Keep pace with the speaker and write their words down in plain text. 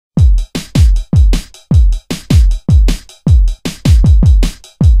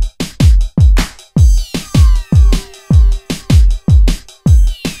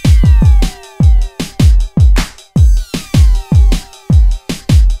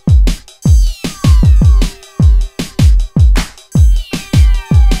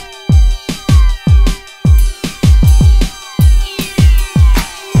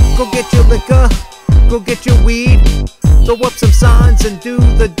thoughts and do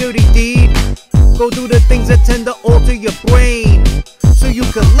the dirty deed. Go do the things that tend to alter your brain, so you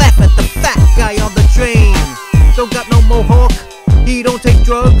can laugh at the fat guy on the train. Don't got no mohawk, he don't take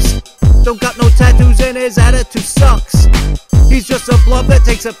drugs. Don't got no tattoos and his attitude sucks. He's just a blob that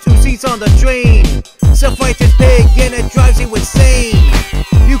takes up 2 seats on the train. Self-righteous pig and it drives you insane.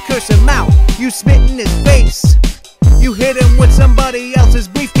 You curse him out, you spit in his face. You hit him with somebody else's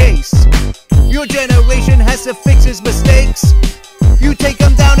briefcase. Your generation has to fix his mistakes. You take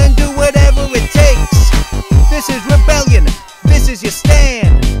him down and do whatever it takes. This is rebellion, this is your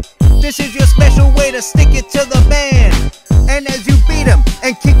stand. This is your special way to stick it to the man. And as you beat him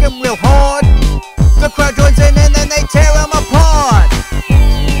and kick him real hard, the crowd joins in and then they tear him apart.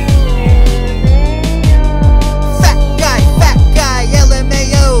 Fat guy,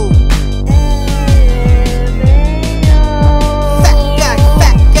 L.M.A.O. Fat guy,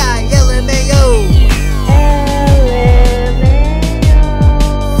 L.M.A.O.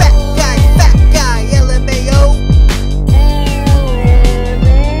 Fat guy, L.M.A.O.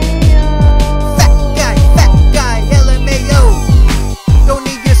 Fat guy, L.M.A.O. Don't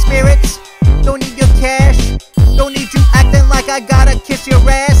need your spirits, don't need your cash. Don't need you acting like I gotta kiss your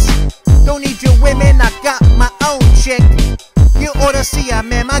ass. Don't need your women, I got my own chick. You ought to see her,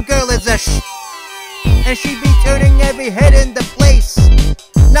 man, my girl is a and she be turning every head into place.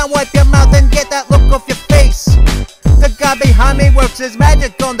 Now wipe your mouth and get that look off your face. The guy behind me works his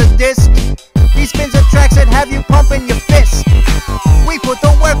magic on the disc. He spins the tracks and have you pumping your fist. We put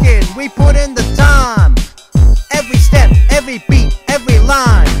the work in, we put in the time. Every step, every beat, every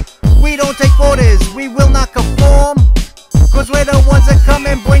line. We don't take orders, we will not conform, cause we're the ones that come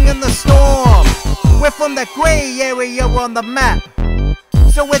and bring in the storm. We're from the gray area on the map,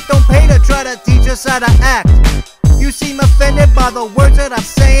 so it don't pay to try to teach us how to act. You seem offended by the words that I'm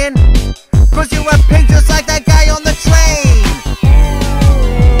saying, cause you're a pig just like that guy on the train.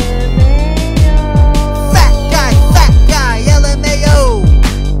 Fat guy, L.M.A.O.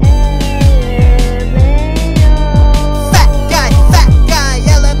 Fat guy,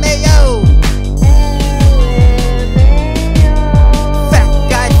 L.M.A.O. Fat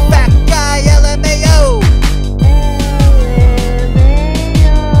guy, L.M.A.O.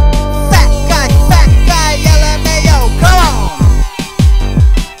 Fat guy, L.M.A.O. Come on!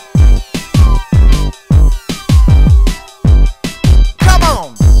 Come on!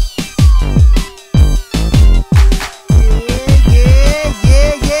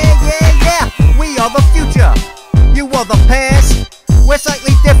 Yeah. We are the future, you are the past. We're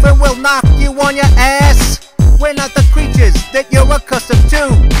slightly different, we'll knock you on your ass. We're not the creatures that you're accustomed to,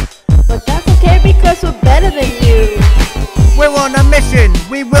 But that's okay because we're better than you. we're on a mission,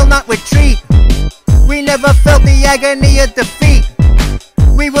 we will not retreat. We never felt the agony of defeat.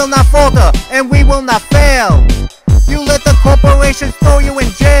 We will not falter and we will not fail. You let the corporations throw you in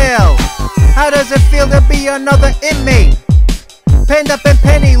jail. How does it feel to be another inmate, penned up and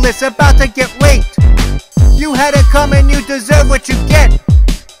penniless, about to get raped? You had it coming, you deserve what you get,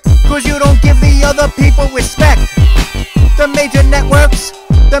 cause you don't give the other people respect. The major networks,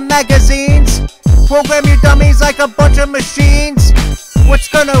 the magazines, program you dummies like a bunch of machines. What's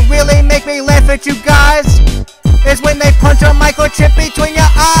gonna really make me laugh at you guys is when they punch a microchip between